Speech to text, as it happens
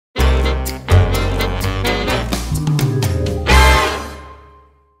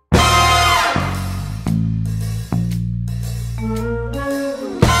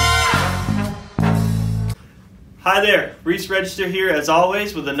Hi there, Reese Register here as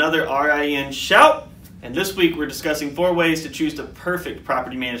always with another RIN Shout. And this week we're discussing 4 ways to choose the perfect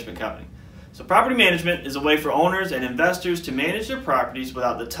property management company. So property management is a way for owners and investors to manage their properties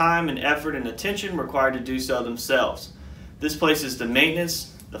without the time and effort and attention required to do so themselves. This places the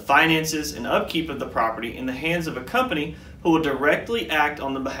maintenance, the finances, and upkeep of the property in the hands of a company who will directly act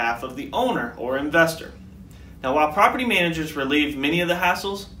on the behalf of the owner or investor. Now, while property managers relieve many of the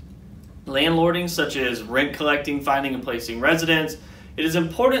hassles, landlording such as rent collecting, finding and placing residents, it is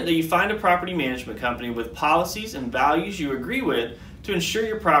important that you find a property management company with policies and values you agree with to ensure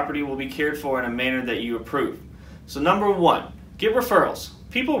your property will be cared for in a manner that you approve. So number 1, get referrals.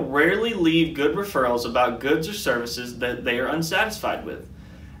 People rarely leave good referrals about goods or services that they are unsatisfied with.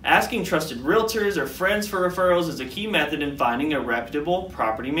 Asking trusted realtors or friends for referrals is a key method in finding a reputable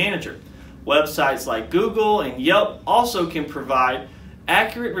property manager. Websites like Google and Yelp also can provide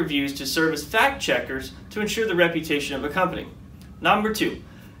accurate reviews to serve as fact checkers to ensure the reputation of a company. Number 2,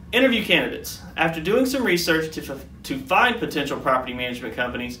 interview candidates. After doing some research to find potential property management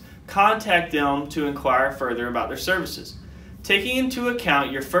companies, contact them to inquire further about their services. Taking into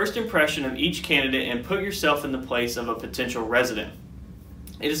account your first impression of each candidate and put yourself in the place of a potential resident.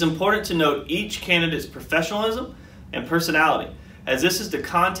 It is important to note each candidate's professionalism and personality, as this is the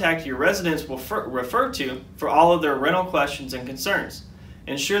contact your residents will refer to for all of their rental questions and concerns.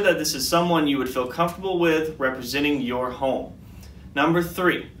 Ensure that this is someone you would feel comfortable with representing your home. Number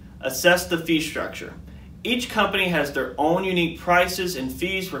 3, assess the fee structure. Each company has their own unique prices and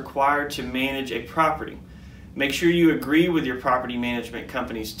fees required to manage a property. Make sure you agree with your property management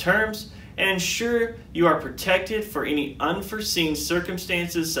company's terms and ensure you are protected for any unforeseen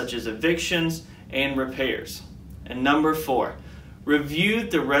circumstances such as evictions and repairs. And number 4, review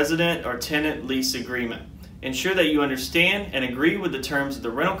the resident or tenant lease agreement. Ensure that you understand and agree with the terms of the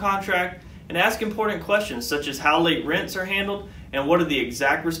rental contract and ask important questions such as how late rents are handled and what are the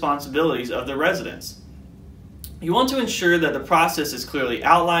exact responsibilities of the residents. You want to ensure that the process is clearly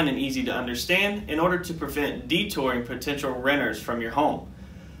outlined and easy to understand in order to prevent detouring potential renters from your home.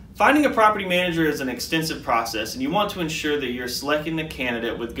 Finding a property manager is an extensive process, and you want to ensure that you're selecting a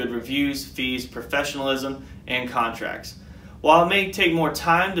candidate with good reviews, fees, professionalism, and contracts. While it may take more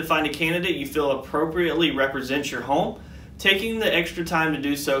time to find a candidate you feel appropriately represents your home, taking the extra time to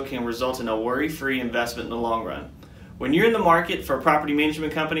do so can result in a worry-free investment in the long run. When you're in the market for a property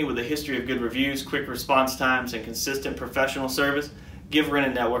management company with a history of good reviews, quick response times, and consistent professional service, give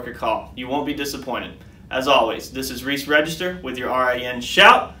Rented Network a call. You won't be disappointed. As always, this is Reese Register with your RIN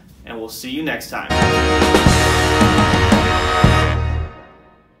Shout, and we'll see you next time.